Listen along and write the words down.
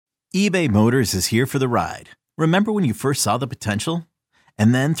eBay Motors is here for the ride. Remember when you first saw the potential?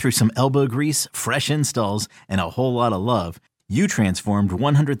 And then through some elbow grease, fresh installs, and a whole lot of love, you transformed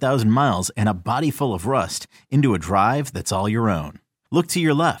 100,000 miles and a body full of rust into a drive that's all your own. Look to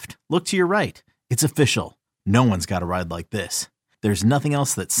your left. Look to your right. It's official. No one's got a ride like this. There's nothing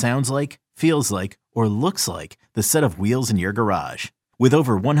else that sounds like, feels like, or looks like the set of wheels in your garage. With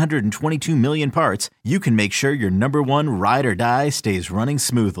over 122 million parts, you can make sure your number one ride or die stays running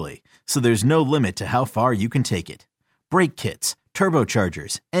smoothly. So there's no limit to how far you can take it. Brake kits,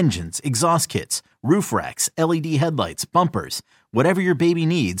 turbochargers, engines, exhaust kits, roof racks, LED headlights, bumpers, whatever your baby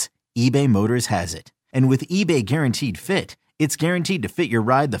needs, eBay Motors has it. And with eBay Guaranteed Fit, it's guaranteed to fit your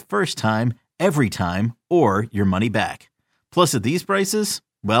ride the first time, every time, or your money back. Plus at these prices,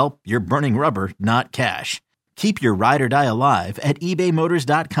 well, you're burning rubber, not cash. Keep your ride or die alive at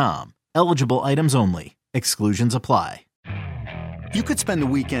ebaymotors.com. Eligible items only. Exclusions apply. You could spend the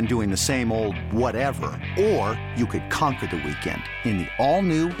weekend doing the same old whatever, or you could conquer the weekend in the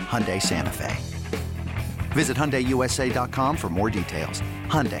all-new Hyundai Santa Fe. Visit HyundaiUSA.com for more details.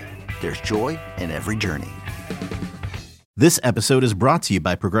 Hyundai, there's joy in every journey. This episode is brought to you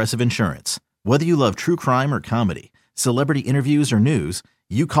by Progressive Insurance. Whether you love true crime or comedy, celebrity interviews or news,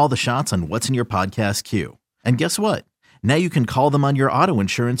 you call the shots on what's in your podcast queue. And guess what? Now you can call them on your auto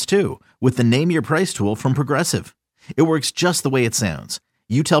insurance too with the Name Your Price tool from Progressive. It works just the way it sounds.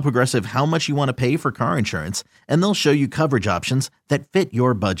 You tell Progressive how much you want to pay for car insurance, and they'll show you coverage options that fit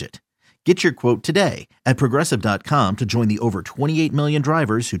your budget. Get your quote today at Progressive.com to join the over 28 million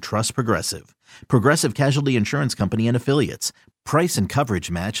drivers who trust Progressive. Progressive Casualty Insurance Company and Affiliates. Price and coverage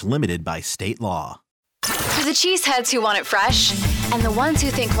match limited by state law. For the cheeseheads who want it fresh, and the ones who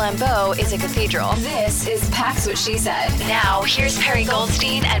think Lambeau is a cathedral, this is Pax What She Said. Now, here's Perry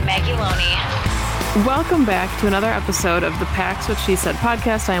Goldstein and Maggie Loney. Welcome back to another episode of the Pax What She Said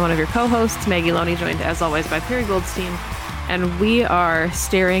podcast. I am one of your co-hosts, Maggie Loney, joined as always by Perry Goldstein, and we are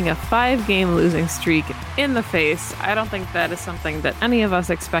staring a 5-game losing streak in the face. I don't think that is something that any of us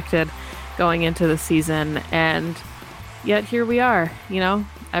expected going into the season, and yet here we are.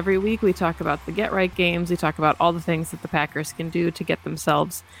 Every week we talk about the get-right games. We talk about all the things that the Packers can do to get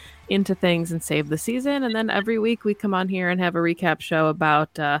themselves into things and save the season. And then every week we come on here and have a recap show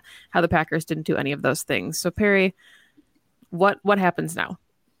about how the Packers didn't do any of those things. So Perry, what happens now?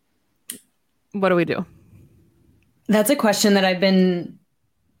 What do we do? That's a question that I've been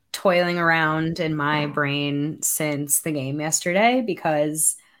toiling around in my brain since the game yesterday,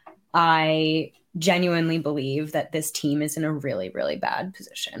 because I genuinely believe that this team is in a really, really bad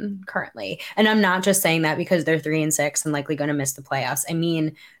position currently. And I'm not just saying that because they're 3-6 and likely going to miss the playoffs. I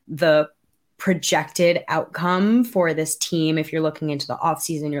mean, the projected outcome for this team, if you're looking into the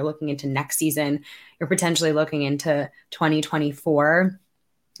offseason, you're looking into next season, you're potentially looking into 2024,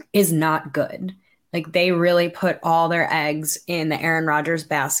 is not good. Like, they really put all their eggs in the Aaron Rodgers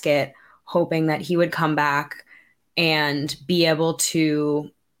basket, hoping that he would come back and be able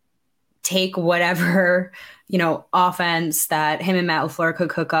to take whatever, offense that him and Matt LaFleur could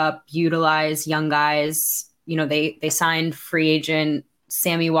cook up, utilize young guys. They signed free agent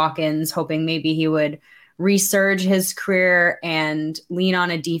Sammy Watkins, hoping maybe he would resurge his career and lean on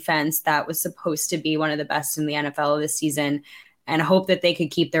a defense that was supposed to be one of the best in the NFL this season, and hope that they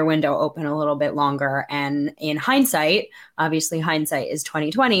could keep their window open a little bit longer. And in hindsight, obviously hindsight is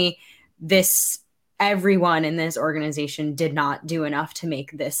 2020, everyone in this organization did not do enough to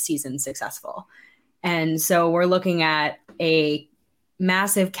make this season successful. And so we're looking at a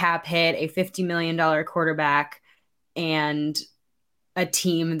massive cap hit, a $50 million quarterback, and a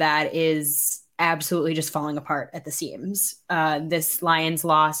team that is absolutely just falling apart at the seams. This Lions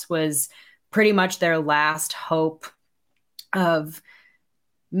loss was pretty much their last hope of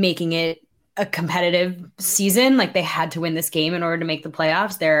making it a competitive season. Like, they had to win this game in order to make the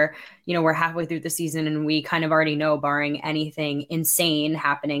playoffs. We're halfway through the season, and we kind of already know, barring anything insane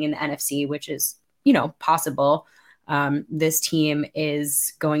happening in the NFC, which is, possible, this team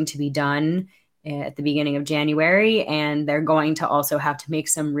is going to be done at the beginning of January, and they're going to also have to make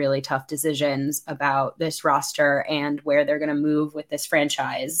some really tough decisions about this roster and where they're going to move with this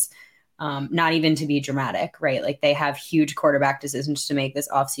franchise. Not even to be dramatic, right? Like, they have huge quarterback decisions to make this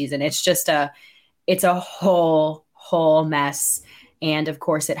offseason. It's just it's a whole mess. And of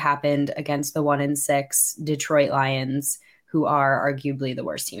course it happened against the 1-6 Detroit Lions, who are arguably the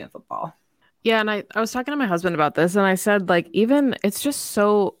worst team in football. Yeah. And I was talking to my husband about this, and I said, even it's just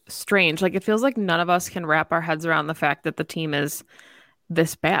so strange. Like, it feels like none of us can wrap our heads around the fact that the team is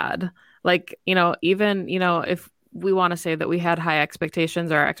this bad. Even, if we want to say that we had high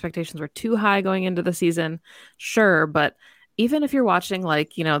expectations, or our expectations were too high going into the season, sure. But even if you're watching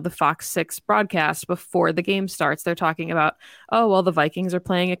like, the Fox 6 broadcast before the game starts, they're talking about, oh, well, the Vikings are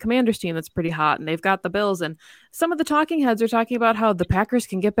playing a Commanders team that's pretty hot and they've got the Bills. And some of the talking heads are talking about how the Packers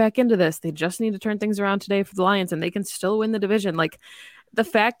can get back into this. They just need to turn things around today for the Lions and they can still win the division. Like the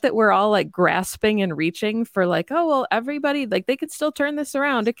fact that we're all like grasping and reaching for like, oh, well, everybody, like they could still turn this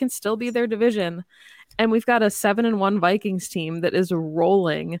around. It can still be their division. And we've got a 7-1 Vikings team that is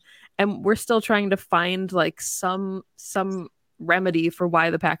rolling. And we're still trying to find like some remedy for why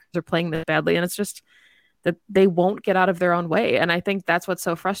the Packers are playing this badly. And it's just that they won't get out of their own way. And I think that's what's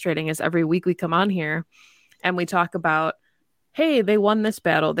so frustrating is every week we come on here and we talk about, hey, they won this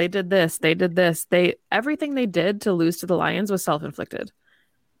battle. They did this. They did this. Everything they did to lose to the Lions was self-inflicted.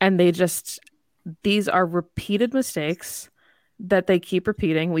 And these are repeated mistakes that they keep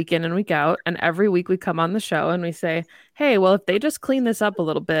repeating week in and week out. And every week we come on the show and we say, hey, well, if they just clean this up a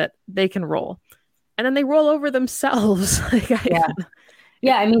little bit, they can roll. And then they roll over themselves.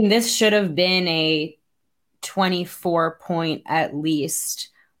 Yeah. I mean, this should have been a 24-point at least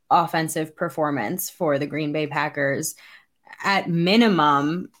offensive performance for the Green Bay Packers. At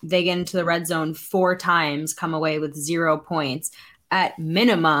minimum, they get into the red zone 4 times, come away with 0 points. At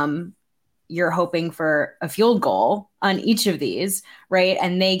minimum, you're hoping for a field goal on each of these, right?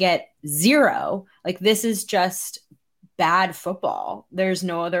 And they get 0. Like, this is just bad football. There's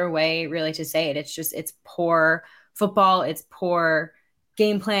no other way really to say it. It's poor football. It's poor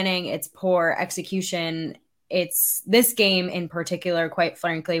game planning. It's poor execution. This game in particular, quite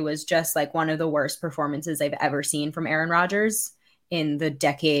frankly, was just like one of the worst performances I've ever seen from Aaron Rodgers in the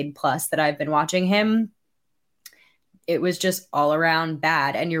decade plus that I've been watching him. It was just all around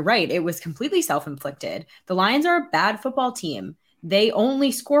bad. And you're right. It was completely self-inflicted. The Lions are a bad football team. They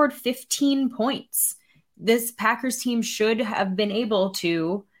only scored 15 points. This Packers team should have been able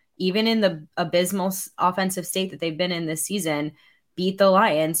to, even in the abysmal offensive state that they've been in this season, beat the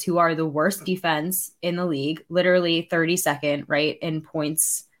Lions, who are the worst defense in the league, literally 32nd, right, in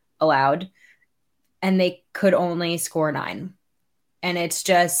points allowed. And they could only score 9. And it's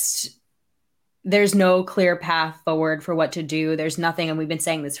just, there's no clear path forward for what to do. There's nothing, and we've been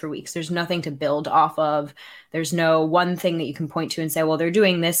saying this for weeks, there's nothing to build off of. There's no one thing that you can point to and say, well, they're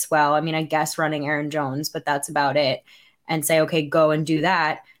doing this well. I mean, I guess running Aaron Jones, but that's about it. And say, okay, go and do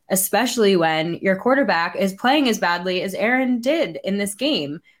that, especially when your quarterback is playing as badly as Aaron did in this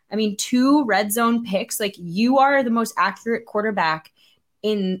game. I mean, 2 red zone picks, like you are the most accurate quarterback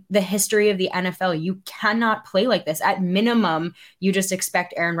in the history of the NFL. You cannot play like this. At minimum, you just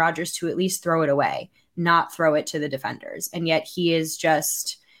expect Aaron Rodgers to at least throw it away, not throw it to the defenders. And yet he is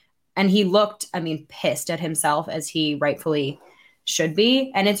just, and he looked, I mean, pissed at himself, as he rightfully should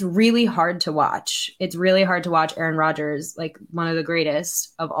be. And it's really hard to watch. It's really hard to watch Aaron Rodgers, like one of the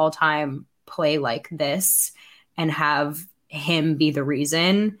greatest of all time, play like this and have him be the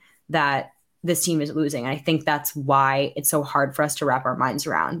reason that this team is losing. And I think that's why it's so hard for us to wrap our minds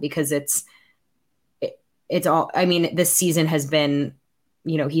around, because it's all, I mean, this season has been,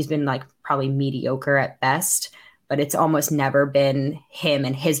 he's been like probably mediocre at best, but it's almost never been him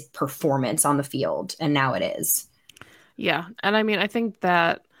and his performance on the field. And now it is. Yeah. And I mean, I think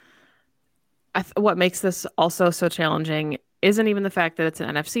that what makes this also so challenging isn't even the fact that it's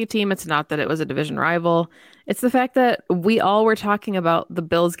an NFC team. It's not that it was a division rival. It's the fact that we all were talking about the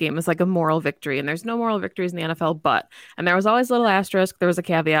Bills game as like a moral victory, and there's no moral victories in the NFL, and there was always a little asterisk. There was a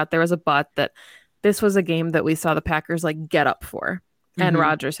caveat. There was a but that this was a game that we saw the Packers like get up for. Mm-hmm. And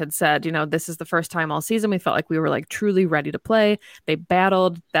Rodgers had said, this is the first time all season we felt like we were like truly ready to play. They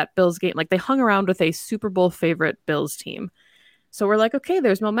battled that Bills game. Like they hung around with a Super Bowl favorite Bills team. So we're like, okay,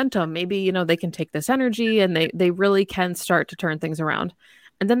 there's momentum. Maybe, they can take this energy and they really can start to turn things around.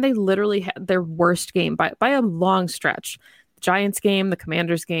 And then they literally had their worst game by a long stretch. The Giants game, the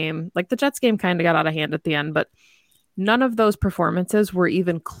Commanders game, like the Jets game kind of got out of hand at the end, but none of those performances were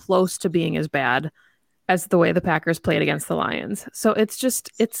even close to being as bad as the way the Packers played against the Lions. So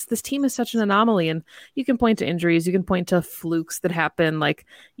this team is such an anomaly, and you can point to injuries, you can point to flukes that happen, like,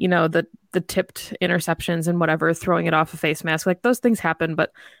 the tipped interceptions and whatever, throwing it off a face mask, like those things happen,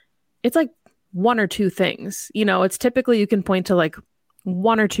 but it's like 1 or 2 things, it's typically you can point to like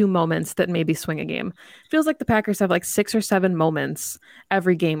 1 or 2 moments that maybe swing a game. It feels like the Packers have like 6 or 7 moments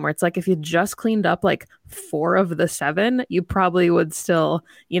every game where it's like, if you just cleaned up like 4 of the 7, you probably would still,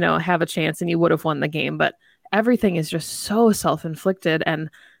 have a chance and you would have won the game. But everything is just so self-inflicted, and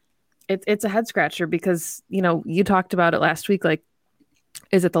it's a head scratcher because, you talked about it last week. Like,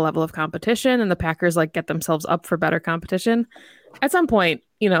 is it the level of competition and the Packers like get themselves up for better competition? At some point,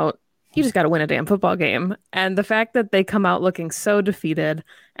 you just got to win a damn football game. And the fact that they come out looking so defeated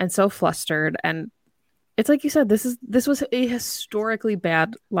and so flustered, and it's like you said, this was a historically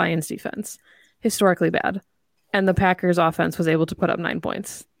bad Lions defense. Historically bad. And the Packers offense was able to put up 9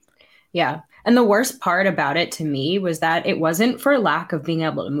 points. Yeah. And the worst part about it to me was that it wasn't for lack of being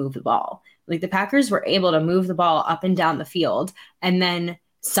able to move the ball. Like the Packers were able to move the ball up and down the field, and then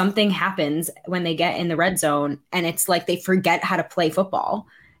something happens when they get in the red zone and it's like they forget how to play football,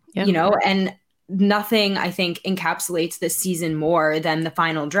 and nothing, I think, encapsulates this season more than the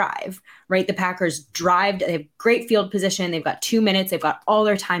final drive, right? The Packers drive, they have great field position. They've got 2 minutes. They've got all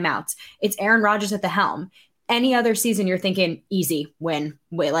their timeouts. It's Aaron Rodgers at the helm. Any other season, you're thinking easy win.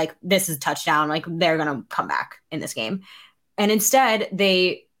 Wait, like this is a touchdown. Like they're going to come back in this game. And instead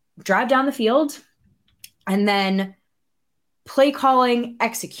they drive down the field, and then play calling,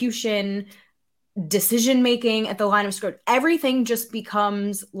 execution, decision-making at the line of scrimmage, everything just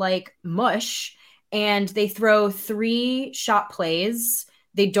becomes like mush. And they throw 3 shot plays.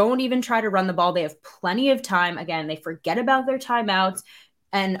 They don't even try to run the ball. They have plenty of time. Again, they forget about their timeouts.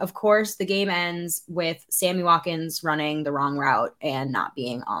 And of course, the game ends with Sammy Watkins running the wrong route and not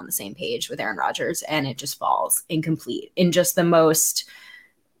being on the same page with Aaron Rodgers. And it just falls incomplete in just the most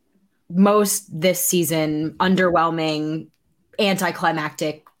this season underwhelming,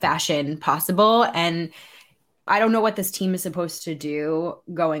 anticlimactic fashion possible. And I don't know what this team is supposed to do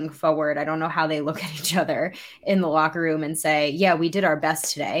going forward. I don't know how they look at each other in the locker room and say, yeah, we did our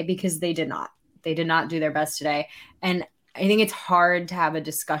best today, because they did not. They did not do their best today. And I think it's hard to have a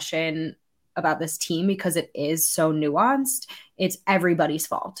discussion about this team because it is so nuanced. It's everybody's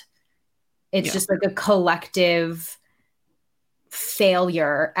fault. It's just like a collective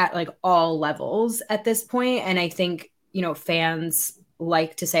failure at like all levels at this point. And I think, fans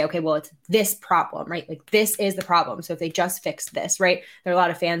like to say, okay, well, it's this problem, right? Like this is the problem. So if they just fix this, right? There are a lot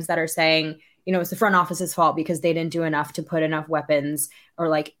of fans that are saying, it's the front office's fault because they didn't do enough to put enough weapons or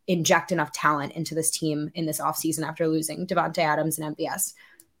like inject enough talent into this team in this offseason after losing Devontae Adams and MVS.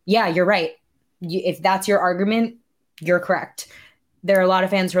 Yeah, you're right. If that's your argument, you're correct. There are a lot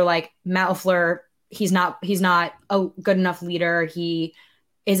of fans who are like, Matt LaFleur, he's not a good enough leader. He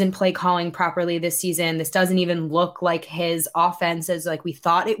isn't play calling properly this season. This doesn't even look like his offense as like we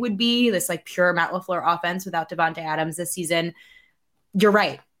thought it would be, this like pure Matt LaFleur offense without Devontae Adams this season. You're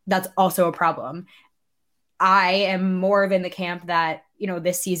right. That's also a problem. I am more of in the camp that,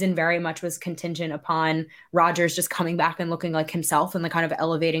 this season very much was contingent upon Rodgers just coming back and looking like himself and the kind of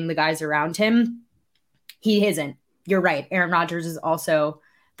elevating the guys around him. He isn't. You're right. Aaron Rodgers is also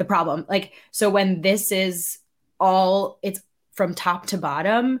the problem. Like, so when this is all, it's from top to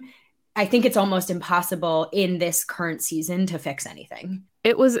bottom, I think it's almost impossible in this current season to fix anything.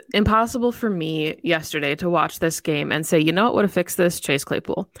 It was impossible for me yesterday to watch this game and say, you know what would have fixed this? Chase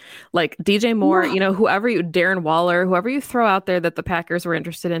Claypool. Like DJ Moore, Darren Waller, whoever you throw out there that the Packers were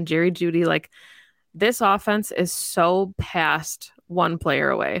interested in, Jerry Jeudy, like this offense is so past one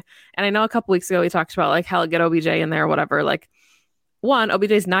player away. And I know a couple weeks ago we talked about like how to get OBJ in there or whatever. Like one,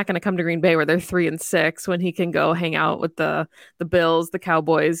 OBJ is not going to come to Green Bay where they're 3-6 when he can go hang out with the Bills, the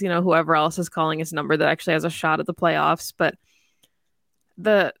Cowboys, whoever else is calling his number that actually has a shot at the playoffs. But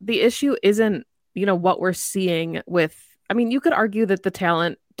the issue isn't, what we're seeing with, you could argue that the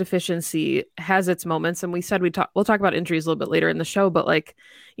talent deficiency has its moments. And we said we'll talk about injuries a little bit later in the show, but like,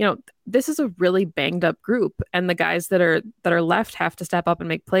 this is a really banged up group and the guys that are left have to step up and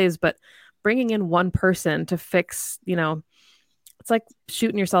make plays, but bringing in one person to fix, it's like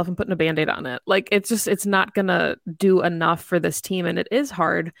shooting yourself and putting a Band-Aid on it. Like, it's not going to do enough for this team. And it is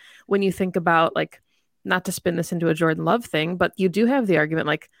hard when you think about like, not to spin this into a Jordan Love thing, but you do have the argument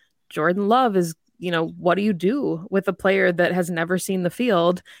like Jordan Love is, what do you do with a player that has never seen the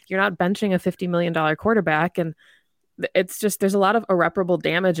field? You're not benching a $50 million quarterback. And it's just, there's a lot of irreparable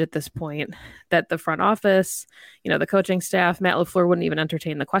damage at this point that the front office, the coaching staff, Matt LaFleur wouldn't even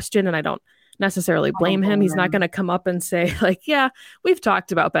entertain the question. And I don't necessarily blame him. He's not going to come up and say like, yeah, we've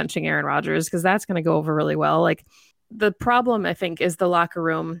talked about benching Aaron Rodgers, because that's going to go over really well. Like the problem, I think, is the locker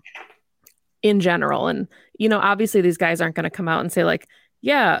room in general. And, obviously these guys aren't going to come out and say like,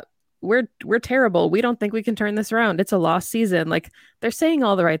 yeah, we're terrible. We don't think we can turn this around. It's a lost season. Like they're saying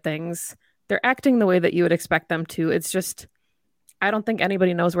all the right things. They're acting the way that you would expect them to. It's just, I don't think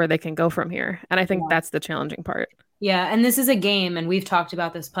anybody knows where they can go from here. And I think that's the challenging part. Yeah. And this is a game, and we've talked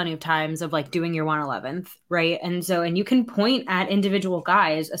about this plenty of times, of like doing your 111th, right? And you can point at individual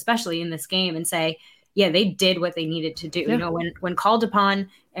guys, especially in this game, and say, yeah, they did what they needed to do. Yeah. When called upon,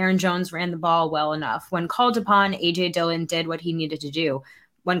 Aaron Jones ran the ball well enough. When called upon, AJ Dillon did what he needed to do.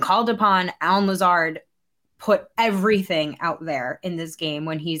 When called upon, Allen Lazard put everything out there in this game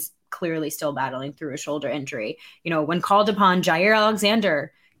when he's clearly still battling through a shoulder injury. When called upon, Jair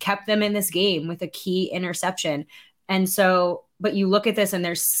Alexander kept them in this game with a key interception. And so, but you look at this and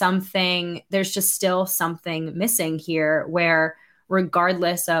there's just still something missing here where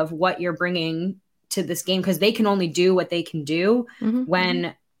regardless of what you're bringing to this game, because they can only do what they can do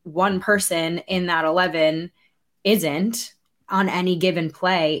when one person in that 11 isn't on any given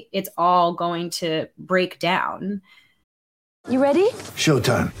play, it's all going to break down. You ready?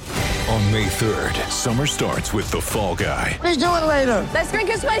 Showtime. On May 3rd, summer starts with The Fall Guy. Let's do it later. Let's drink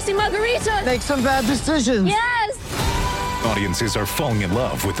a spicy margarita. Make some bad decisions. Yes! Audiences are falling in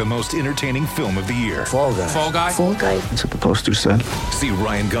love with the most entertaining film of the year. Fall Guy. Fall Guy? Fall guy. That's what the poster said. See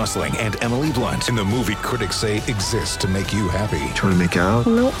Ryan Gosling and Emily Blunt in the movie critics say exists to make you happy. Trying to make it out?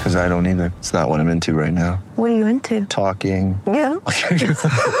 Nope. Because I don't either. It's not what I'm into right now. What are you into? Talking. Yeah.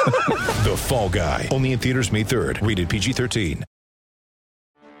 The Fall Guy. Only in theaters May 3rd. Rated PG-13.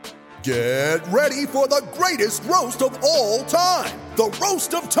 Get ready for the greatest roast of all time. The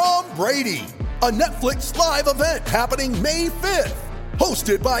Roast of Tom Brady. A Netflix live event happening May 5th.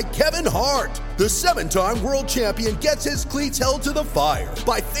 Hosted by Kevin Hart. The 7-time world champion gets his cleats held to the fire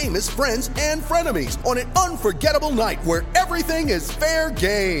by famous friends and frenemies on an unforgettable night where everything is fair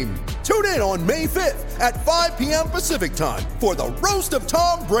game. Tune in on May 5th at 5 p.m. Pacific time for the Roast of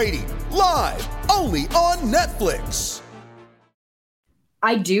Tom Brady. Live only on Netflix.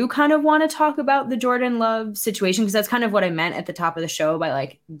 I do kind of want to talk about the Jordan Love situation because that's kind of what I meant at the top of the show by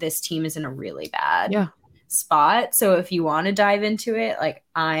like, this team is in a really bad spot. So if you want to dive into it, like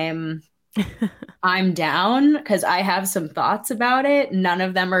I'm down because I have some thoughts about it. None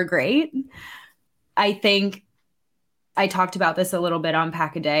of them are great. I think I talked about this a little bit on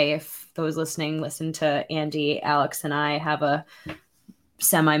Pack a Day. If those listening listen to Andy, Alex, and I have a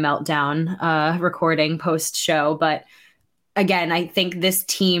semi-meltdown recording post-show, but again, I think this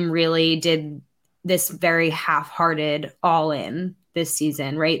team really did this very half-hearted all-in this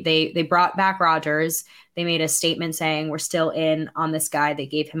season, right? They brought back Rodgers. They made a statement saying we're still in on this guy. They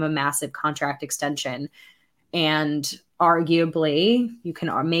gave him a massive contract extension. And arguably, you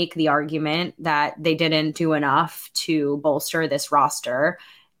can make the argument that they didn't do enough to bolster this roster.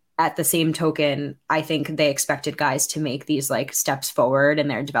 At the same token, I think they expected guys to make these like steps forward in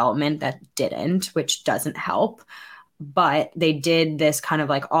their development that didn't, which doesn't help. But they did this kind of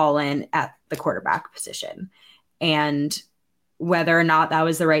like all in at the quarterback position. And whether or not that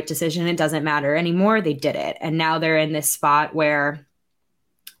was the right decision, it doesn't matter anymore. They did it. And now they're in this spot where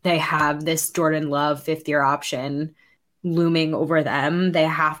they have this Jordan Love 5th-year option looming over them. They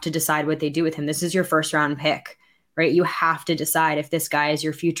have to decide what they do with him. This is your first-round pick, right? You have to decide if this guy is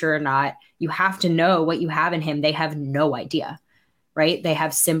your future or not. You have to know what you have in him. They have no idea. Right? They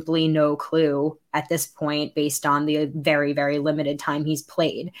have simply no clue at this point based on the very, very limited time he's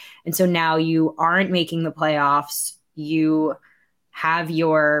played. And so now you aren't making the playoffs. You have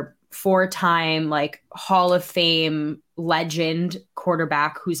your 4-time like Hall of Fame legend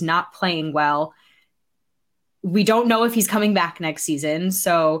quarterback who's not playing well. We don't know if he's coming back next season.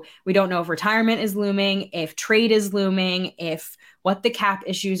 So we don't know if retirement is looming, if trade is looming, if what the cap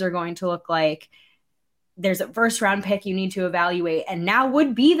issues are going to look like. There's a first-round pick you need to evaluate, and now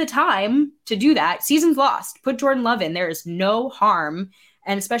would be the time to do that. Season's lost. Put Jordan Love in. There is no harm,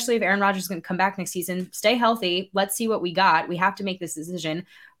 and especially if Aaron Rodgers is going to come back next season, stay healthy. Let's see what we got. We have to make this decision,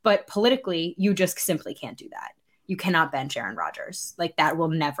 but politically, you just simply can't do that. You cannot bench Aaron Rodgers. Like, that will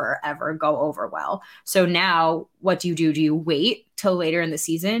never, ever go over well. So now what do? Do you wait till later in the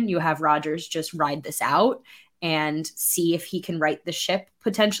season? You have Rodgers just ride this out and see if he can right the ship,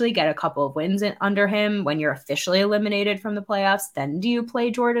 potentially get a couple of wins under him when you're officially eliminated from the playoffs. Then do you play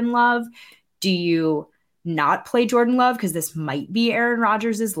Jordan Love? Do you not play Jordan Love because this might be Aaron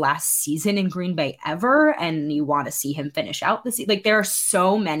Rodgers' last season in Green Bay ever, and you want to see him finish out the season? Like, there are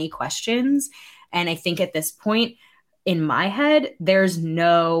so many questions, and I think at this point in my head, there's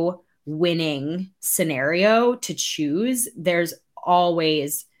no winning scenario to choose. There's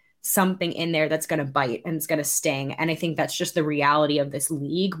always something in there that's going to bite and it's going to sting. And I think that's just the reality of this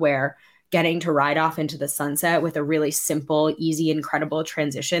league, where getting to ride off into the sunset with a really simple, easy, incredible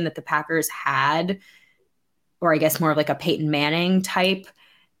transition that the Packers had, or I guess more of like a Peyton Manning type,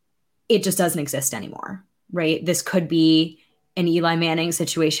 it just doesn't exist anymore, right? This could be an Eli Manning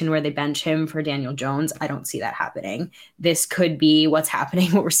situation where they bench him for Daniel Jones. I don't see that happening. This could be what's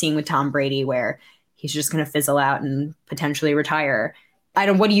happening, what we're seeing with Tom Brady, where he's just going to fizzle out and potentially retire.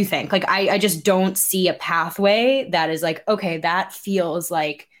 What do you think? Like, I just don't see a pathway that is like, okay, that feels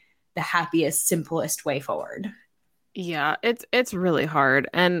like the happiest, simplest way forward. Yeah, it's really hard.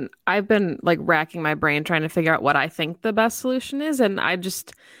 And I've been like racking my brain trying to figure out what I think the best solution is. And I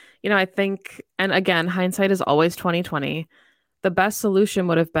just, I think, and again, hindsight is always 2020. the best solution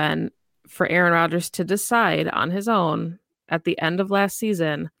would have been for Aaron Rodgers to decide on his own at the end of last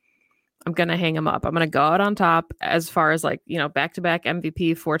season, I'm going to hang him up. I'm going to go out on top as far as like, back-to-back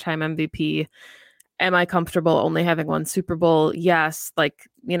MVP, 4-time MVP. Am I comfortable only having one Super Bowl? Yes. Like,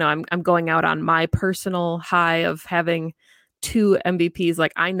 I'm going out on my personal high of having 2 MVPs.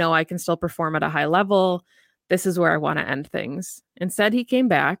 Like, I know I can still perform at a high level. This is where I want to end things. Instead, he came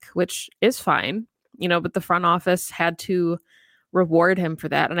back, which is fine, but the front office had to reward him for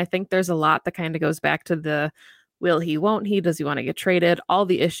that. And I think there's a lot that kind of goes back to the will he, won't he, does he want to get traded? All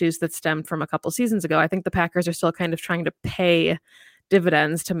the issues that stemmed from a couple seasons ago. I think the Packers are still kind of trying to pay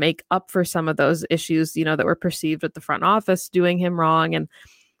dividends to make up for some of those issues, that were perceived with the front office doing him wrong. And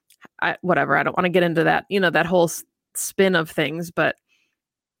whatever, I don't want to get into that, that whole spin of things. But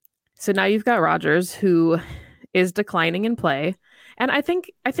so now you've got Rodgers, who is declining in play. And I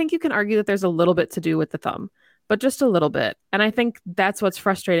think you can argue that there's a little bit to do with the thumb, but just a little bit. And I think that's what's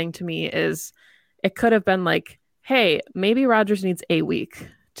frustrating to me is it could have been like, hey, maybe Rodgers needs a week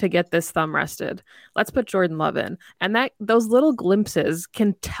to get this thumb rested. Let's put Jordan Love in. And those little glimpses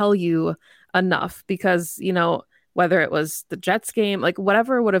can tell you enough because, whether it was the Jets game, like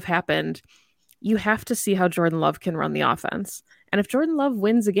whatever would have happened, you have to see how Jordan Love can run the offense. And if Jordan Love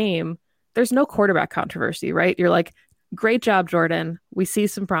wins a game, there's no quarterback controversy, right? You're like, great job, Jordan. We see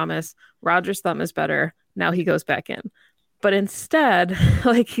some promise. Rodgers' thumb is better. Now he goes back in. But instead,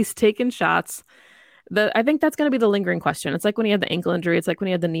 like he's taking shots. I think that's going to be the lingering question. It's like when he had the ankle injury. It's like when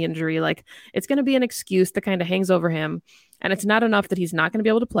he had the knee injury. Like it's going to be an excuse that kind of hangs over him. And it's not enough that he's not going to be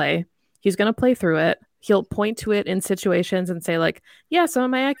able to play. He's going to play through it. He'll point to it in situations and say like, yeah, some of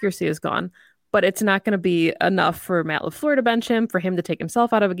my accuracy is gone. But it's not going to be enough for Matt LaFleur to bench him, for him to take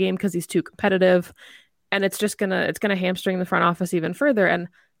himself out of a game because he's too competitive. And it's going to hamstring the front office even further. And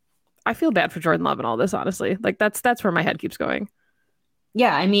I feel bad for Jordan Love and all this, honestly. Like that's where my head keeps going.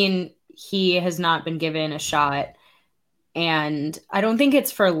 Yeah, I mean, he has not been given a shot. And I don't think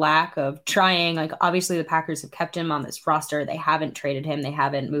it's for lack of trying. Like, obviously, the Packers have kept him on this roster. They haven't traded him. They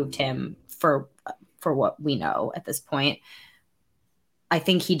haven't moved him for what we know at this point. I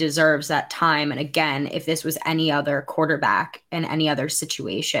think he deserves that time. And again, if this was any other quarterback in any other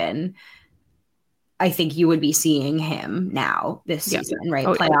situation, I think you would be seeing him now this season, right?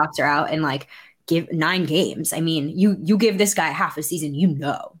 Oh, playoffs are out and like give 9 games. I mean, you give this guy half a season,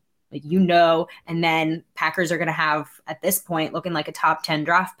 and then Packers are going to have at this point looking like a top 10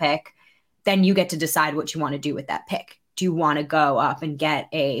 draft pick. Then you get to decide what you want to do with that pick. Do you want to go up and get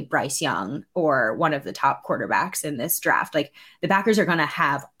a Bryce Young or one of the top quarterbacks in this draft? Like the Packers are going to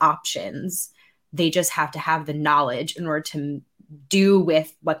have options. They just have to have the knowledge in order to do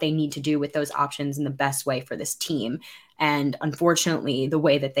with what they need to do with those options in the best way for this team. And unfortunately, the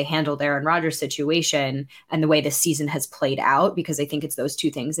way that they handled Aaron Rodgers' situation and the way the season has played out, because I think it's those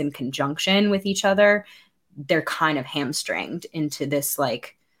two things in conjunction with each other, they're kind of hamstringed into this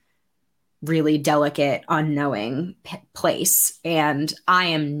like really delicate, unknowing place. And I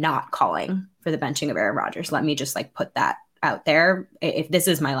am not calling for the benching of Aaron Rodgers. Let me just like put that out there. If this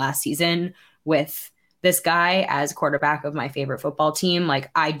is my last season with this guy as quarterback of my favorite football team,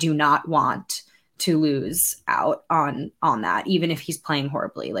 like I do not want to lose out on that, even if he's playing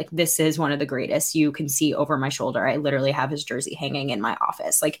horribly. Like this is one of the greatest. You can see over my shoulder, I literally have his jersey hanging in my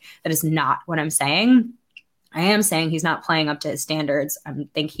office. Like that is not what I'm saying. I am saying he's not playing up to his standards. I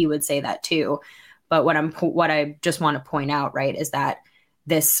think he would say that too. But what I just want to point out, right, is that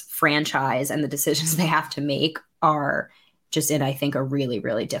this franchise and the decisions they have to make are just in, I think, a really,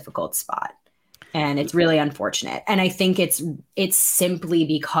 really difficult spot. And it's really unfortunate. And I think it's simply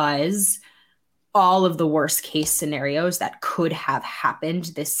because all of the worst case scenarios that could have happened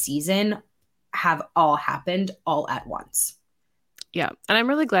this season have all happened all at once. Yeah. And I'm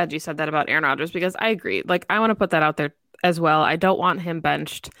really glad you said that about Aaron Rodgers because I agree. Like, I want to put that out there as well. I don't want him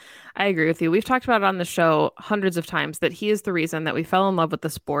benched. I agree with you. We've talked about it on the show hundreds of times that he is the reason that we fell in love with the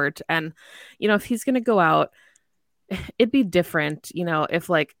sport. And, if he's going to go out, it'd be different, if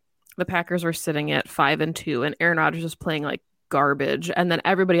like the Packers were sitting at 5-2 and Aaron Rodgers was playing like garbage and then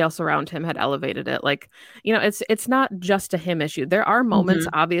everybody else around him had elevated it. Like, it's not just a him issue. There are moments,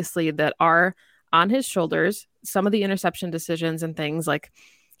 obviously, that are on his shoulders. Some of the interception decisions and things, like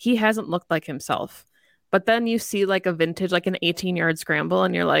he hasn't looked like himself. But then you see like a vintage, like an 18-yard scramble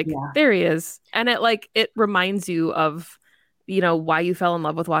and you're like, there he is. And it reminds you of, why you fell in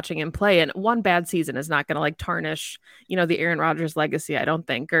love with watching him play. And one bad season is not going to like tarnish, the Aaron Rodgers legacy, I don't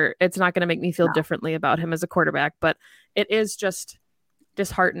think, or it's not going to make me feel differently about him as a quarterback. But it is just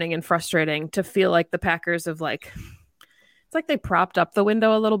disheartening and frustrating to feel like the Packers have like, it's like they propped up the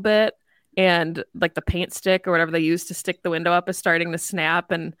window a little bit and like the paint stick or whatever they use to stick the window up is starting to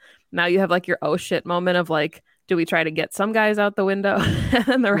snap. And now you have like your oh shit moment of like, do we try to get some guys out the window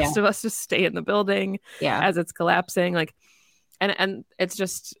and the rest of us just stay in the building as it's collapsing? Like, and it's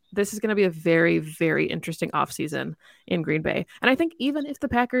just, this is going to be a very, very interesting offseason in Green Bay. And I think even if the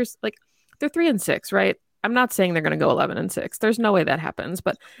Packers, like, they're 3-6, right? I'm not saying they're going to go 11-6. There's no way that happens.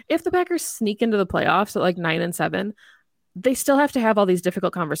 But if the Packers sneak into the playoffs at like 9-7, they still have to have all these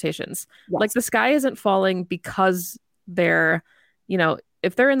difficult conversations. Yes. Like the sky isn't falling because they're, you know,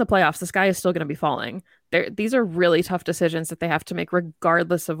 if they're in the playoffs, the sky is still going to be falling. These are really tough decisions that they have to make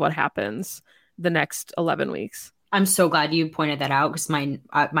regardless of what happens the next 11 weeks. I'm so glad you pointed that out, because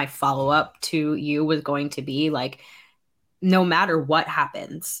my follow-up to you was going to be like, no matter what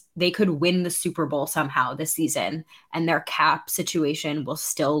happens, they could win the Super Bowl somehow this season and their cap situation will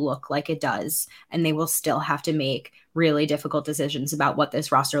still look like it does. And they will still have to make really difficult decisions about what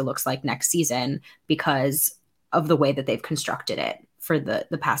this roster looks like next season because of the way that they've constructed it for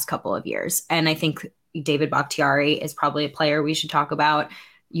the past couple of years. And I think David Bakhtiari is probably a player we should talk about.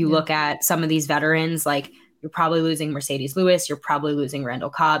 You look at some of these veterans, like you're probably losing Mercedes Lewis. You're probably losing Randall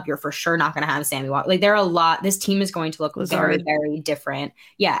Cobb. You're for sure not going to have Sammy Watkins. Like there are a lot. This team is going to look very, very different.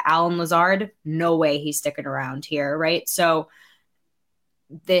 Yeah, Alan Lazard, no way he's sticking around here, right? So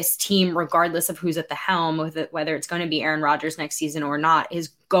this team, regardless of who's at the helm, whether it's going to be Aaron Rodgers next season or not, is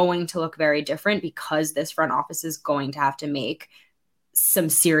going to look very different because this front office is going to have to make some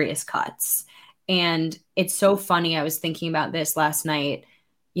serious cuts. And it's so funny. I was thinking about this last night,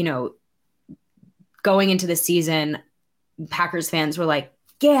 you know, going into the season, Packers fans were like,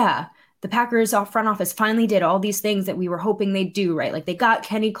 yeah, the Packers front office finally did all these things that we were hoping they'd do, right? Like they got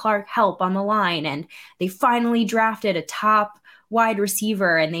Kenny Clark help on the line and they finally drafted a top wide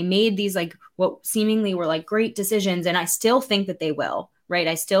receiver and they made these like what seemingly were like great decisions. And I still think that they will, right?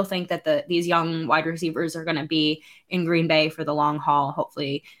 I still think that these young wide receivers are going to be in Green Bay for the long haul.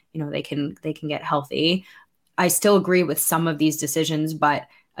 Hopefully, you know, they can get healthy. I still agree with some of these decisions, but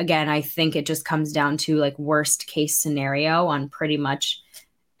again, I think it just comes down to like worst case scenario on pretty much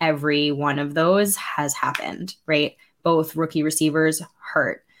every one of those has happened, right? Both rookie receivers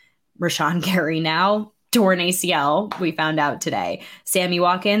hurt. Rashawn Gary now, torn ACL, we found out today. Sammy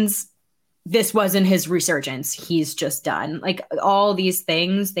Watkins, this wasn't his resurgence. He's just done. Like all these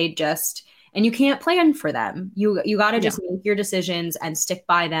things, and you can't plan for them. You got to just make your decisions and stick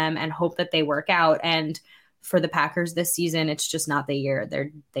by them and hope that they work out. And for the Packers this season, it's just not the year.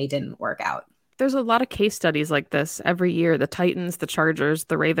 They didn't work out. There's a lot of case studies like this every year. The Titans, the Chargers,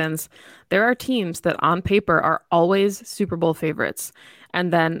 the Ravens. There are teams that on paper are always Super Bowl favorites.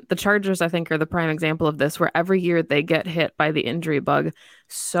 And then the Chargers, I think, are the prime example of this, where every year they get hit by the injury bug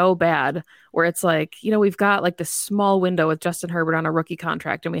so bad, where it's like, you know, we've got like this small window with Justin Herbert on a rookie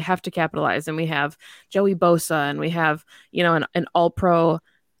contract and we have to capitalize. And we have Joey Bosa and we have, you know, an all-pro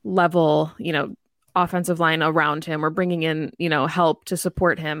level, you know, offensive line around him. We're bringing in, you know, help to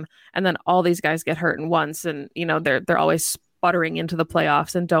support him. And then all these guys get hurt in once. And, you know, they're always sputtering into the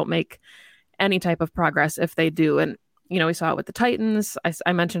playoffs and don't make any type of progress if they do. And, you know, we saw it with the Titans.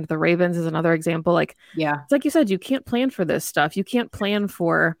 I mentioned the Ravens is another example. Like, yeah, it's like you said, you can't plan for this stuff. You can't plan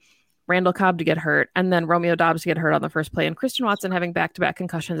for Randall Cobb to get hurt and then Romeo Doubs to get hurt on the first play. And Christian Watson having back-to-back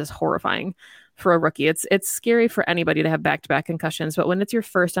concussions is horrifying for a rookie. It's scary for anybody to have back-to-back concussions, but when it's your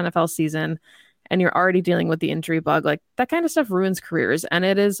first NFL season and you're already dealing with the injury bug, like that kind of stuff ruins careers. And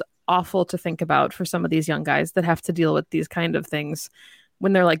it is awful to think about for some of these young guys that have to deal with these kind of things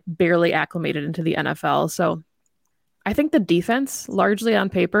when they're like barely acclimated into the NFL. So I think the defense largely on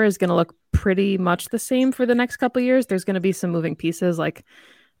paper is going to look pretty much the same for the next couple of years. There's going to be some moving pieces, like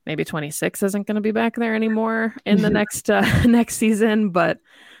maybe 26 isn't going to be back there anymore in the next season. But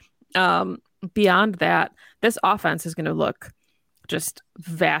beyond that, this offense is going to look just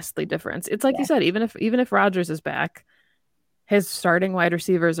vastly different. It's like you said, even if Rodgers is back, his starting wide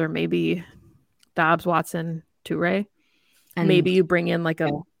receivers are maybe Dobbs, Watson, Toure, and maybe you bring in like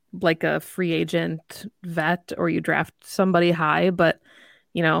a free agent vet or you draft somebody high. But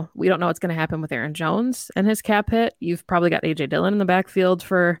you know, we don't know what's going to happen with Aaron Jones and his cap hit. You've probably got AJ Dillon in the backfield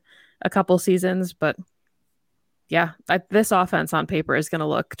for a couple seasons, but yeah, this offense on paper is going to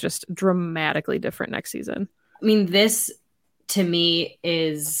look just dramatically different next season. I mean, this to me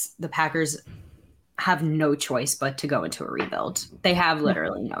is the Packers have no choice but to go into a rebuild. They have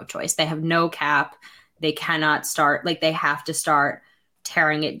literally no choice. They have no cap. They cannot start, like they have to start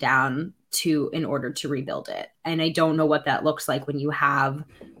tearing it down in order to rebuild it. And I don't know what that looks like when you have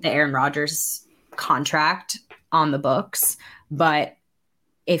the Aaron Rodgers contract on the books, but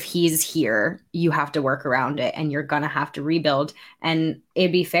if he's here, you have to work around it and you're going to have to rebuild. And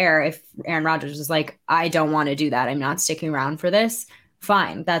it'd be fair if Aaron Rodgers was like, I don't want to do that. I'm not sticking around for this.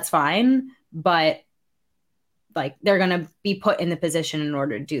 Fine. That's fine. But like, they're going to be put in the position in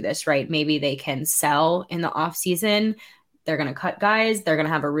order to do this, right? Maybe they can sell in the off season. They're going to cut guys. They're going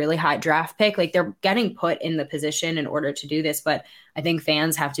to have a really high draft pick. Like, they're getting put in the position in order to do this. But I think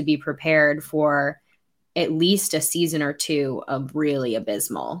fans have to be prepared for at least a season or two of really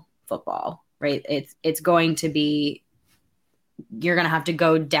abysmal football, right? It's going to be, you're going to have to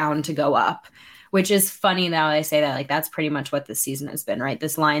go down to go up, which is funny now I say that. Like, that's pretty much what this season has been, right?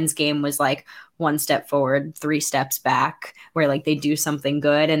 This Lions game was like 1 step forward, 3 steps back, where like they do something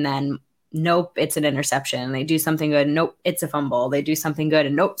good and then nope, it's an interception. They do something good. Nope, it's a fumble. They do something good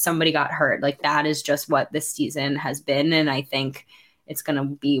and nope, somebody got hurt. Like, that is just what this season has been. And I think it's going to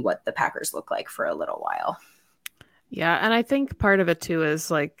be what the Packers look like for a little while. Yeah. And I think part of it too is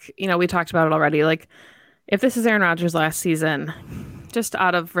like, we talked about it already. Like, if this is Aaron Rodgers' last season, just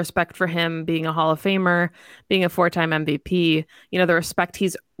out of respect for him being a Hall of Famer, being a 4-time MVP, the respect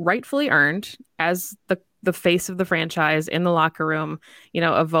he's rightfully earned as the face of the franchise in the locker room,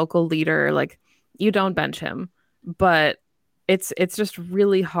 a vocal leader, like, you don't bench him. But it's just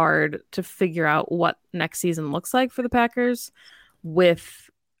really hard to figure out what next season looks like for the Packers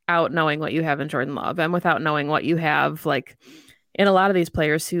without knowing what you have in Jordan Love and without knowing what you have like in a lot of these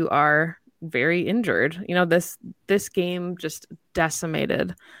players who are very injured. This game just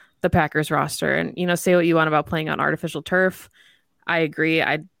decimated the Packers roster. And, say what you want about playing on artificial turf. I agree.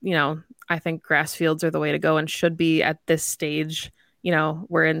 I think grass fields are the way to go and should be at this stage.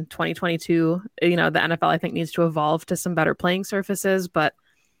 We're in 2022. The NFL, I think, needs to evolve to some better playing surfaces, but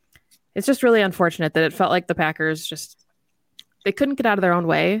it's just really unfortunate that it felt like the Packers they couldn't get out of their own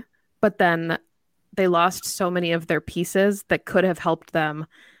way, but then they lost so many of their pieces that could have helped them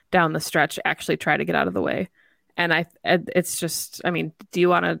down the stretch actually try to get out of the way. And it's just, do you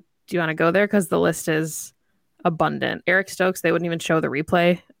want to go there? Because the list is abundant. Eric Stokes, they wouldn't even show the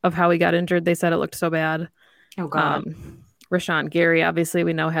replay of how he got injured. They said it looked so bad. Oh God. Rashawn Gary, obviously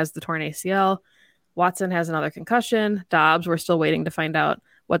we know, has the torn ACL. Watson has another concussion. Dobbs, we're still waiting to find out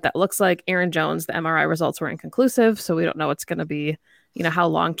what that looks like. Aaron Jones, the MRI results were inconclusive, so we don't know what's going to be, how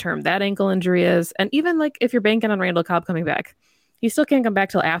long-term that ankle injury is. And even like if you're banking on Randall Cobb coming back, he still can't come back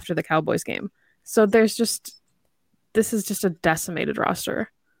till after the Cowboys game. So this is just a decimated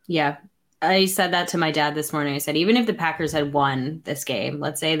roster. Yeah. I said that to my dad this morning. I said, even if the Packers had won this game,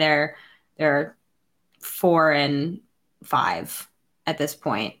 let's say they're 4-5 at this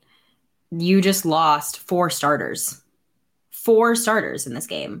point, you just lost 4 starters in this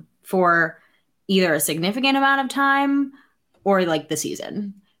game for either a significant amount of time or like the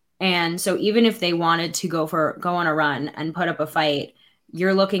season. And so even if they wanted to go on a run and put up a fight,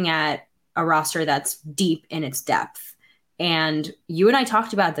 you're looking at a roster that's deep in its depth. And you and I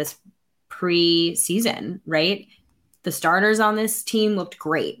talked about this pre-season, right? The starters on this team looked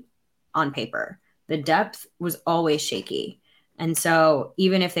great on paper. The depth was always shaky. And so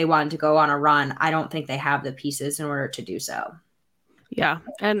even if they wanted to go on a run, I don't think they have the pieces in order to do so. Yeah.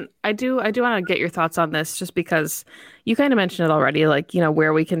 And I do want to get your thoughts on this, just because you kind of mentioned it already, like,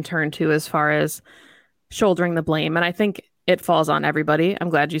 where we can turn to as far as shouldering the blame. And I think it falls on everybody. I'm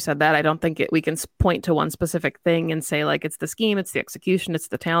glad you said that. I don't think we can point to one specific thing and say like, it's the scheme, it's the execution, it's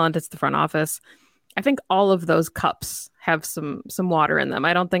the talent, it's the front office. I think all of those cups have some water in them.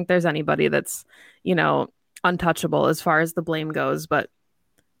 I don't think there's anybody that's, untouchable as far as the blame goes. But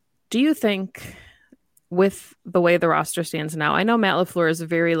do you think, with the way the roster stands now, I know Matt LaFleur is a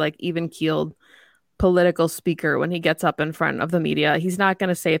very like even-keeled political speaker when he gets up in front of the media. He's not going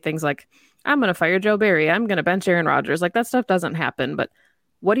to say things like, I'm going to fire Joe Barry, I'm going to bench Aaron Rodgers. Like, that stuff doesn't happen. But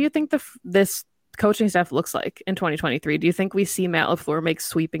what do you think this coaching staff looks like in 2023? Do you think we see Matt LaFleur make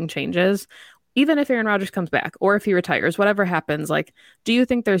sweeping changes, even if Aaron Rodgers comes back or if he retires, whatever happens? Like, do you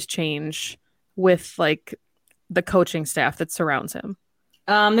think there's change with like the coaching staff that surrounds him?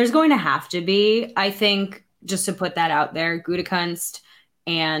 There's going to have to be. I think, just to put that out there, Gutekunst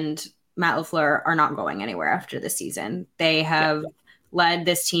and Matt LaFleur are not going anywhere after this season. They have led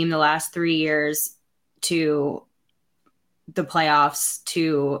this team the last 3 years to the playoffs,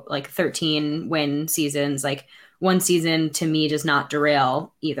 to like 13 win seasons. Like, one season to me does not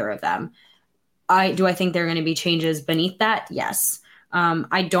derail either of them. I think there are going to be changes beneath that? Yes.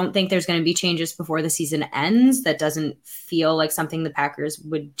 I don't think there's going to be changes before the season ends. That doesn't feel like something the Packers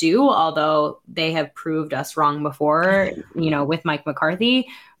would do, although they have proved us wrong before, with Mike McCarthy.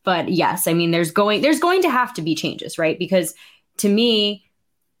 But yes, there's going to have to be changes, right? Because to me,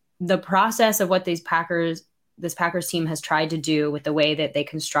 the process of what these Packers this Packers team has tried to do with the way that they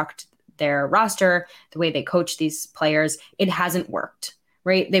construct their roster, the way they coach these players, it hasn't worked,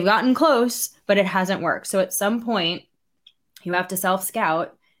 right? They've gotten close, but it hasn't worked. So at some point, you have to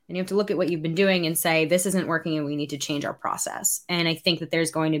self-scout and you have to look at what you've been doing and say, this isn't working and we need to change our process. And I think that there's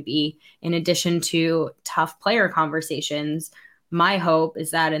going to be, in addition to tough player conversations, my hope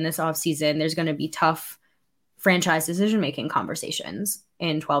is that in this offseason, there's going to be tough franchise decision-making conversations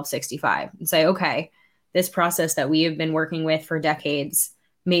in 1265 and say, okay, this process that we have been working with for decades,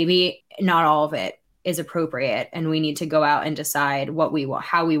 maybe not all of it is appropriate. And we need to go out and decide what we want,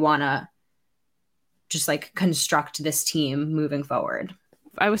 how we want to just like construct this team moving forward.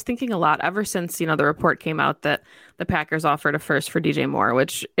 I was thinking a lot ever since, the report came out that the Packers offered a first for DJ Moore,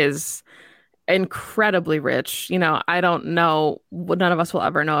 which is incredibly rich. I don't know, none of us will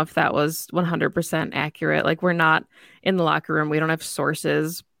ever know if that was 100% accurate. Like, we're not in the locker room. We don't have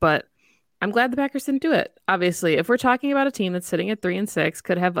sources, but I'm glad the Packers didn't do it. Obviously, if we're talking about a team that's sitting at 3-6,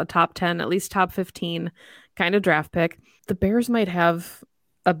 could have a top 10, at least top 15 kind of draft pick, the Bears might have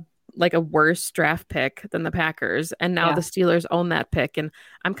a worse draft pick than the Packers. And now the Steelers own that pick. And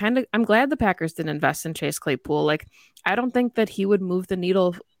I'm glad the Packers didn't invest in Chase Claypool. Like, I don't think that he would move the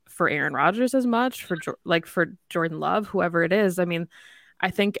needle for Aaron Rodgers as much, for Jordan Love, whoever it is. I mean,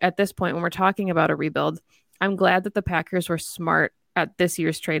 I think at this point, when we're talking about a rebuild, I'm glad that the Packers were smart at this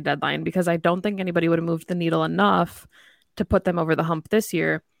year's trade deadline, because I don't think anybody would have moved the needle enough to put them over the hump this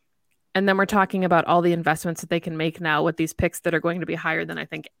year. And then we're talking about all the investments that they can make now with these picks that are going to be higher than I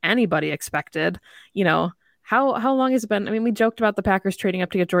think anybody expected. How long has it been? I mean, we joked about the Packers trading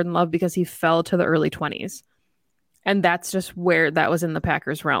up to get Jordan Love because he fell to the early 20s. And that's just where that was in the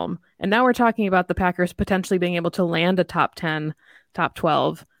Packers realm. And now we're talking about the Packers potentially being able to land a top 10, top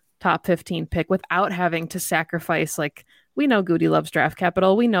 12, top 15 pick without having to sacrifice. Like, we know Goody loves draft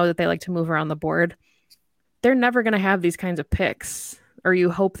capital. We know that they like to move around the board. They're never going to have these kinds of picks, or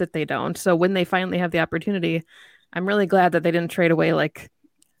you hope that they don't. So when they finally have the opportunity, I'm really glad that they didn't trade away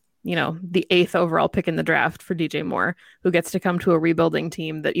the 8th overall pick in the draft for DJ Moore, who gets to come to a rebuilding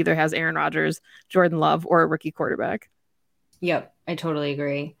team that either has Aaron Rodgers, Jordan Love, or a rookie quarterback. Yep, I totally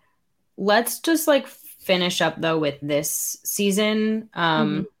agree. Let's just finish up though with this season.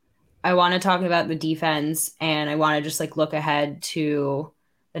 I want to talk about the defense, and I want to just look ahead to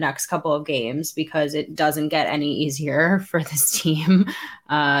the next couple of games, because it doesn't get any easier for this team.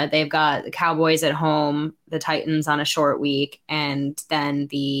 They've got the Cowboys at home, the Titans on a short week, and then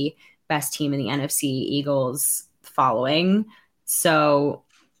the best team in the NFC, Eagles, following. So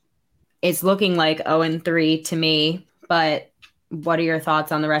it's looking like 0-3 to me, but what are your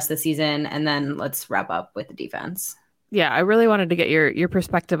thoughts on the rest of the season? And then let's wrap up with the defense. Yeah, I really wanted to get your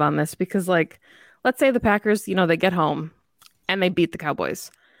perspective on this, because let's say the Packers, they get home and they beat the Cowboys.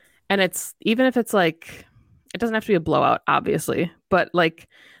 And it's, even if it's it doesn't have to be a blowout, obviously, but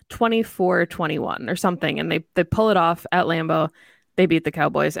 24-21 or something. And they pull it off at Lambeau. They beat the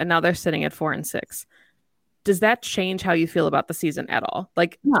Cowboys, and now they're sitting at 4-6. Does that change how you feel about the season at all?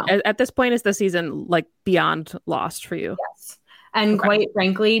 No. At this point, is the season beyond lost for you? Yes. And quite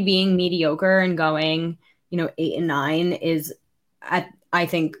frankly, being mediocre and going, 8-9 is, I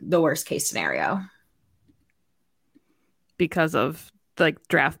think, the worst case scenario. Because of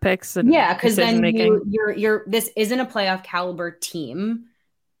draft picks and because then you're this isn't a playoff caliber team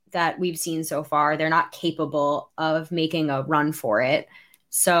that we've seen so far. They're not capable of making a run for it.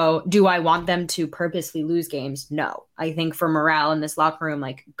 So do I want them to purposely lose games? No. I think for morale in this locker room,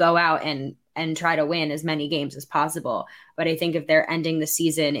 go out and try to win as many games as possible. But I think if they're ending the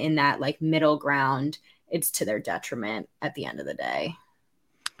season in that middle ground, it's to their detriment at the end of the day.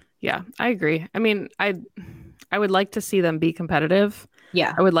 Yeah, I agree. I mean, I would like to see them be competitive.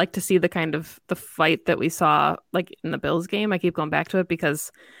 Yeah. I would like to see the kind of the fight that we saw in the Bills game. I keep going back to it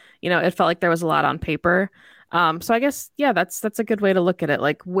because, it felt like there was a lot on paper. So I guess, that's a good way to look at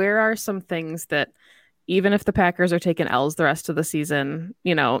it. Where are some things that, even if the Packers are taking L's the rest of the season,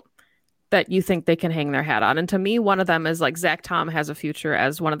 that you think they can hang their hat on? And to me, one of them is Zach Tom has a future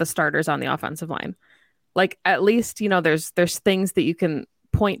as one of the starters on the offensive line. At least, there's things that you can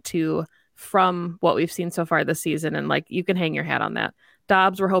point to from what we've seen so far this season, and you can hang your hat on that.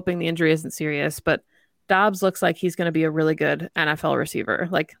 Dobbs, we're hoping the injury isn't serious, but Dobbs looks like he's going to be a really good NFL receiver.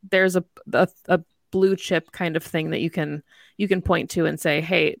 There's a blue chip kind of thing that you can point to and say,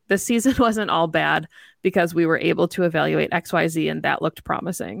 hey, this season wasn't all bad because we were able to evaluate XYZ and that looked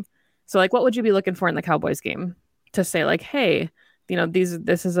promising. So what would you be looking for in the Cowboys game to say hey,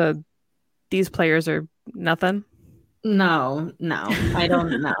 these players are nothing? No, I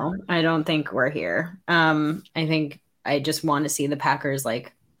don't know. I don't think we're here. I think I just want to see the Packers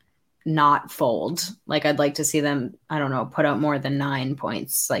not fold. Like, I'd like to see them, I don't know, put up more than 9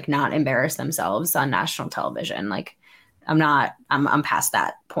 points, like not embarrass themselves on national television. Like, I'm past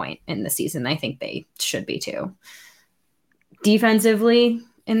that point in the season. I think they should be too. Defensively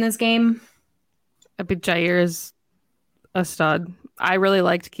in this game, I think Jair is a stud. I really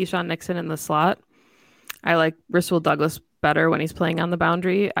liked Keyshawn Nixon in the slot. I like Rasul Douglas better when he's playing on the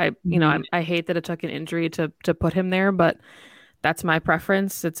boundary. I hate that it took an injury to put him there, but that's my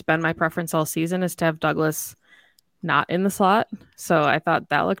preference. It's been my preference all season is to have Douglas not in the slot. So I thought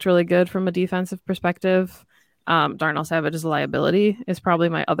that looked really good from a defensive perspective. Darnell Savage is a liability is probably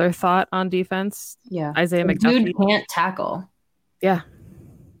my other thought on defense. Yeah. Isaiah McDuffie. Dude can't tackle. Yeah.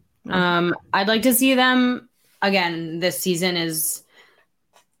 I'd like to see them again. This season is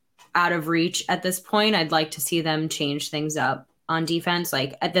out of reach at this point. I'd like to see them change things up on defense.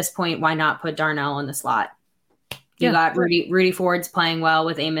 Like at this point, why not put Darnell in the slot? You got Rudy Ford's playing well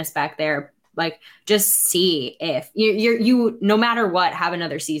with Amos back there. Like, just see if you no matter what, have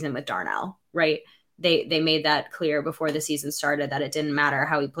another season with Darnell, right? They made that clear before the season started that it didn't matter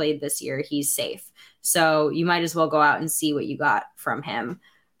how he played this year. He's safe. So you might as well go out and see what you got from him.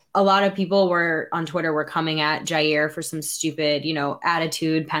 A lot of people were on Twitter were coming at Jair for some stupid,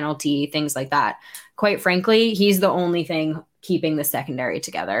 attitude, penalty, things like that. Quite frankly, he's the only thing keeping the secondary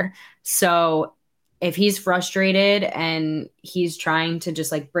together. So if he's frustrated and he's trying to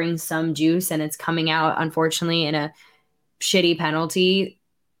just like bring some juice and it's coming out, unfortunately, in a shitty penalty,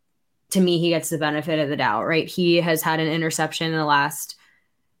 to me, he gets the benefit of the doubt, right? He has had an interception in the last,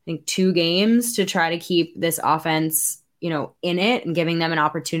 I think, 2 games to try to keep this offense, in it and giving them an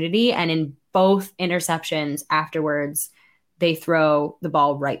opportunity. And in both interceptions afterwards, they throw the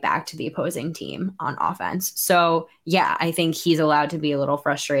ball right back to the opposing team on offense. So yeah, I think he's allowed to be a little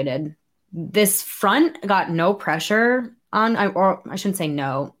frustrated. This front got no pressure on, or I shouldn't say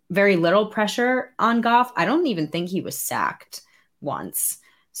no, very little pressure on Goff. I don't even think he was sacked once.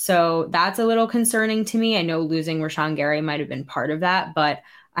 So that's a little concerning to me. I know losing Rashawn Gary might have been part of that, but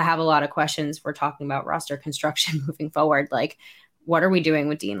I have a lot of questions. We're talking about roster construction moving forward. Like, what are we doing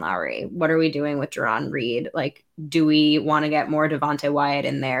with Dean Lowry? What are we doing with Jerron Reed? Like, do we want to get more Devonte Wyatt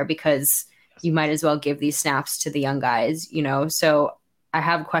in there? Because you might as well give these snaps to the young guys, So I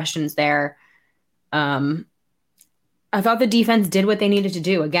have questions there. I thought the defense did what they needed to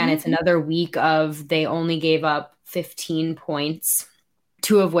do. Again, it's another week of they only gave up 15 points.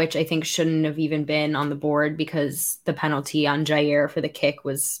 2 of which I think shouldn't have even been on the board because the penalty on Jair for the kick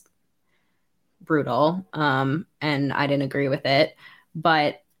was brutal. And I didn't agree with it.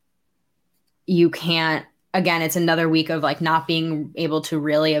 But you can't, again, it's another week of like not being able to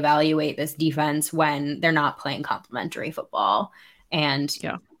really evaluate this defense when they're not playing complementary football. And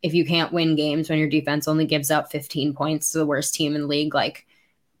if you can't win games when your defense only gives up 15 points to the worst team in the league, like,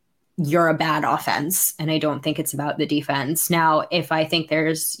 you're a bad offense. And I don't think it's about the defense. Now, if I think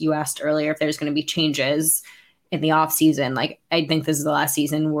you asked earlier if there's going to be changes in the offseason, like I think this is the last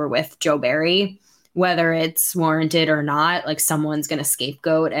season we're with Joe Barry, whether it's warranted or not, like someone's going to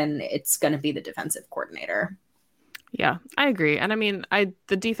scapegoat and it's going to be the defensive coordinator. Yeah, I agree. And I mean,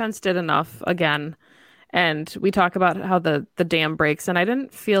 the defense did enough again. And we talk about how the dam breaks. And I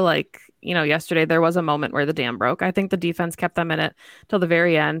didn't feel like, yesterday there was a moment where the dam broke. I think the defense kept them in it till the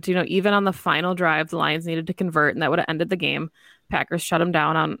very end. Even on the final drive, the Lions needed to convert and that would have ended the game. Packers shut them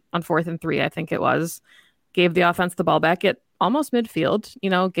down on 4th and 3, I think it was. Gave the offense the ball back at almost midfield,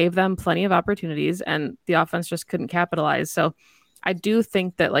 gave them plenty of opportunities and the offense just couldn't capitalize. So I do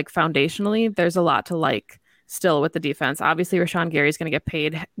think that like foundationally, there's a lot to like still with the defense. Obviously, Rashawn Gary is going to get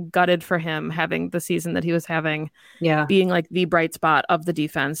paid. Gutted for him having the season that he was having, being like the bright spot of the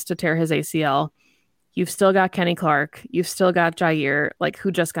defense to tear his ACL. You've still got Kenny Clark. You've still got Jair, like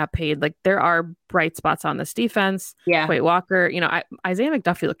who just got paid. Like there are bright spots on this defense. Yeah. Quay Walker, Isaiah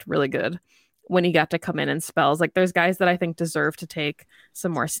McDuffie looked really good when he got to come in spells. Like there's guys that I think deserve to take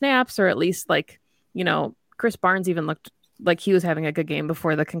some more snaps or at least like, Chris Barnes even looked like he was having a good game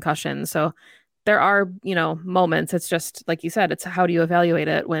before the concussion. So there are, moments. It's just like you said, it's how do you evaluate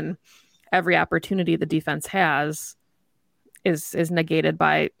it when every opportunity the defense has is negated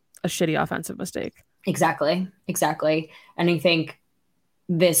by a shitty offensive mistake. Exactly. And I think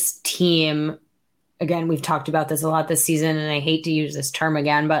this team, again, we've talked about this a lot this season, and I hate to use this term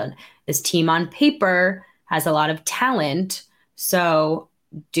again, but this team on paper has a lot of talent. So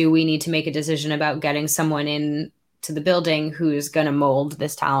do we need to make a decision about getting someone in to the building who's going to mold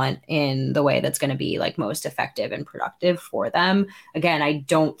this talent in the way that's going to be like most effective and productive for them? Again, I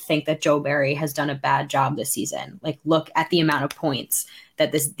don't think that Joe Barry has done a bad job this season. Like, look at the amount of points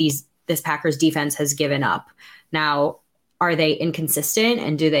that this Packers defense has given up. Now, are they inconsistent,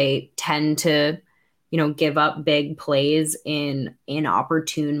 and do they tend to, give up big plays in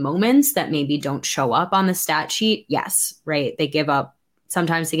inopportune moments that maybe don't show up on the stat sheet? Yes, right.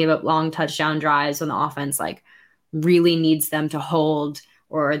 Sometimes they give up long touchdown drives when the offense like really needs them to hold,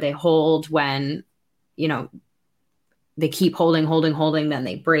 or they hold when, they keep holding, then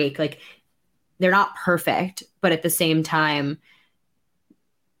they break. Like, they're not perfect, but at the same time,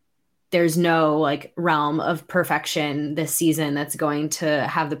 there's no like realm of perfection this season that's going to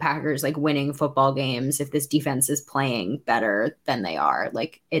have the Packers like winning football games if this defense is playing better than they are.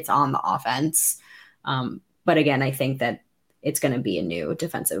 Like, it's on the offense. But again, I think that it's going to be a new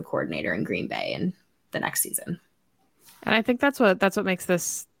defensive coordinator in Green Bay in the next season. And I think that's what makes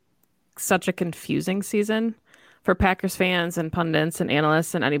this such a confusing season for Packers fans and pundits and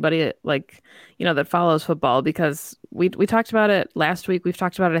analysts and anybody like, that follows football, because we talked about it last week. We've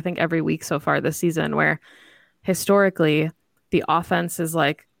talked about it, I think, every week so far this season, where historically the offense is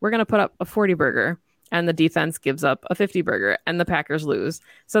like, we're going to put up a 40 burger, and the defense gives up a 50 burger, and the Packers lose.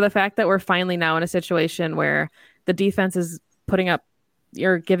 So the fact that we're finally now in a situation where the defense is giving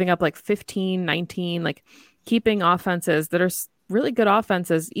up like 15, 19, like keeping offenses that are really good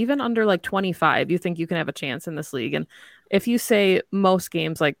offenses, even under like 25, you think you can have a chance in this league. And if you say most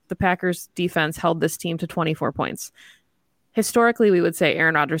games, like the Packers defense held this team to 24 points, historically, we would say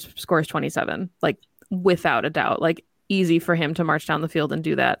Aaron Rodgers scores 27, like without a doubt, like easy for him to march down the field and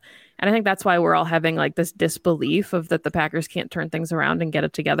do that. And I think that's why we're all having like this disbelief of that the Packers can't turn things around and get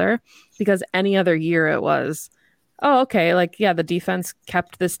it together, because any other year it was, oh, okay, like, yeah, the defense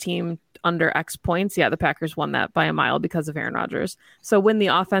kept this team under X points. Yeah, the Packers won that by a mile because of Aaron Rodgers. So when the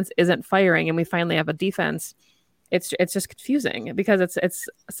offense isn't firing and we finally have a defense, it's just confusing, because it's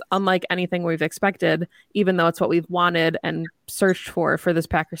unlike anything we've expected, even though it's what we've wanted and searched for this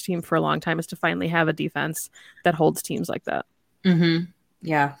Packers team for a long time, is to finally have a defense that holds teams like that. Mm-hmm.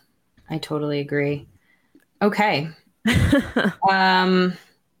 Yeah, I totally agree. Okay.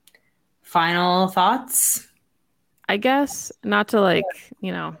 Final thoughts? I guess, not to like,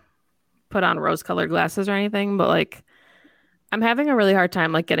 put on rose-colored glasses or anything, but like, I'm having a really hard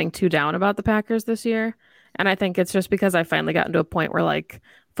time like getting too down about the Packers this year. And I think it's just because I finally gotten to a point where like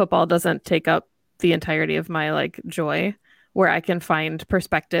football doesn't take up the entirety of my like joy, where I can find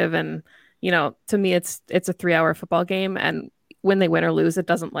perspective. And, to me, it's a 3-hour football game. And when they win or lose, it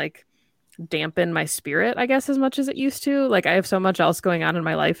doesn't like dampen my spirit, I guess, as much as it used to. Like, I have so much else going on in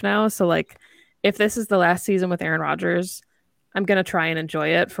my life now. So like, if this is the last season with Aaron Rodgers, I'm going to try and enjoy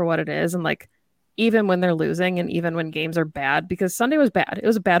it for what it is. And like, even when they're losing and even when games are bad, because Sunday was bad. It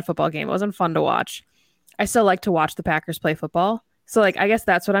was a bad football game. It wasn't fun to watch. I still like to watch the Packers play football. So like, I guess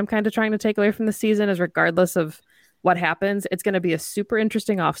that's what I'm kind of trying to take away from the season, is regardless of what happens, it's going to be a super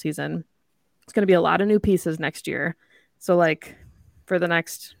interesting offseason. It's going to be a lot of new pieces next year. So like, for the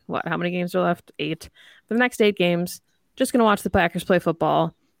next, how many games are left? 8. For the next 8 games, just going to watch the Packers play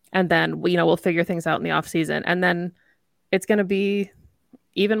football. And then, we'll figure things out in the offseason. And then it's going to be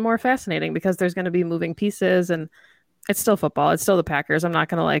even more fascinating, because there's going to be moving pieces, and it's still football. It's still the Packers. I'm not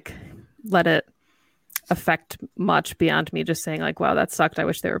going to like let it affect much beyond me just saying like, wow, that sucked. I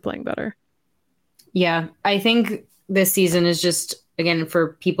wish they were playing better. Yeah, I think this season is just, again,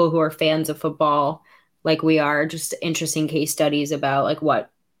 for people who are fans of football, like we are, just interesting case studies about like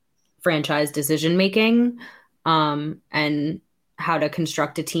what franchise decision making, and how to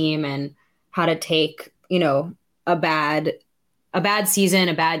construct a team, and how to take, a bad season,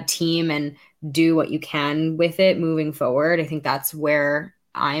 a bad team, and do what you can with it moving forward. I think that's where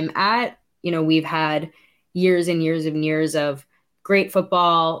I'm at. We've had years and years and years of great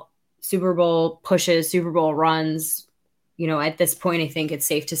football, Super Bowl pushes, Super Bowl runs. At this point, I think it's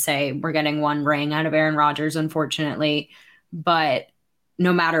safe to say we're getting one ring out of Aaron Rodgers, unfortunately. But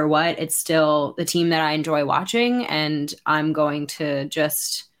no matter what, it's still the team that I enjoy watching, and I'm going to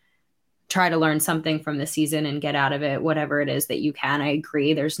just try to learn something from the season and get out of it whatever it is that you can. I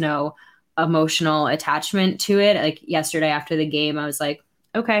agree. There's no emotional attachment to it. Like yesterday after the game, I was like,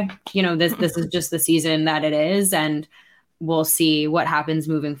 okay, this is just the season that it is, and we'll see what happens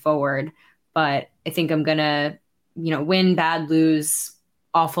moving forward. But I think I'm going to, win, bad, lose,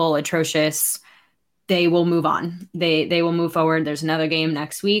 awful, atrocious, they will move on. They will move forward. There's another game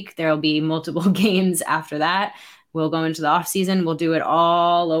next week. There'll be multiple games after that. We'll go into the off season. We'll do it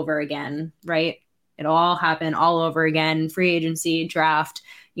all over again, right? It'll all happen all over again. Free agency, draft,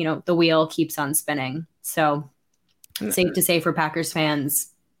 the wheel keeps on spinning. So safe to say for Packers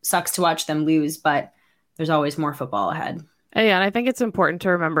fans, sucks to watch them lose, but there's always more football ahead. Yeah, and I think it's important to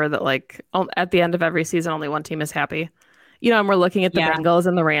remember that like at the end of every season, only one team is happy. And we're looking at the Bengals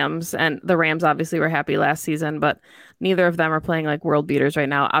and the Rams, and the Rams obviously were happy last season, but neither of them are playing like world beaters right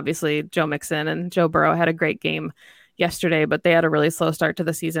now. Obviously, Joe Mixon and Joe Burrow had a great game yesterday, but they had a really slow start to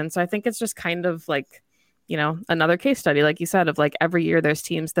the season. So I think it's just kind of like, another case study, like you said, of like every year there's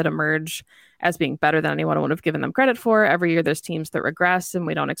teams that emerge as being better than anyone would have given them credit for. Every year there's teams that regress and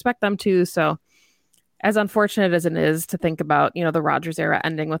we don't expect them to. So as unfortunate as it is to think about, the Rodgers era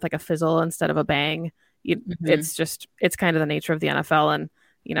ending with like a fizzle instead of a bang, it's kind of the nature of the NFL. And,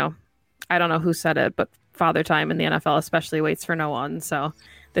 I don't know who said it, but father time in the NFL especially waits for no one. So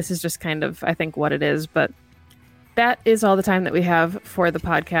this is just kind of, I think, what it is. But that is all the time that we have for the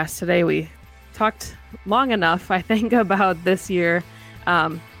podcast today. We talked long enough, I think, about this year,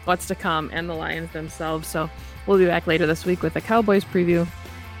 what's to come, and the Lions themselves. So we'll be back later this week with a Cowboys preview.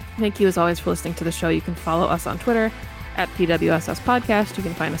 Thank you as always for listening to the show. You can follow us on Twitter at PWSS Podcast. You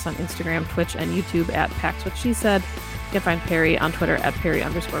can find us on Instagram, Twitch, and YouTube at Pax What She Said. You can find Perry on Twitter at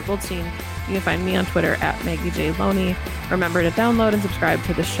Perry_Goldstein. You can find me on Twitter at Maggie J. Loney. Remember to download and subscribe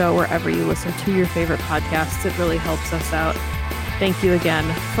to the show wherever you listen to your favorite podcasts. It really helps us out. Thank you again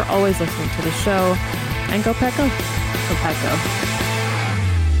for always listening to the show. And go Pack Go. Go Pack Go.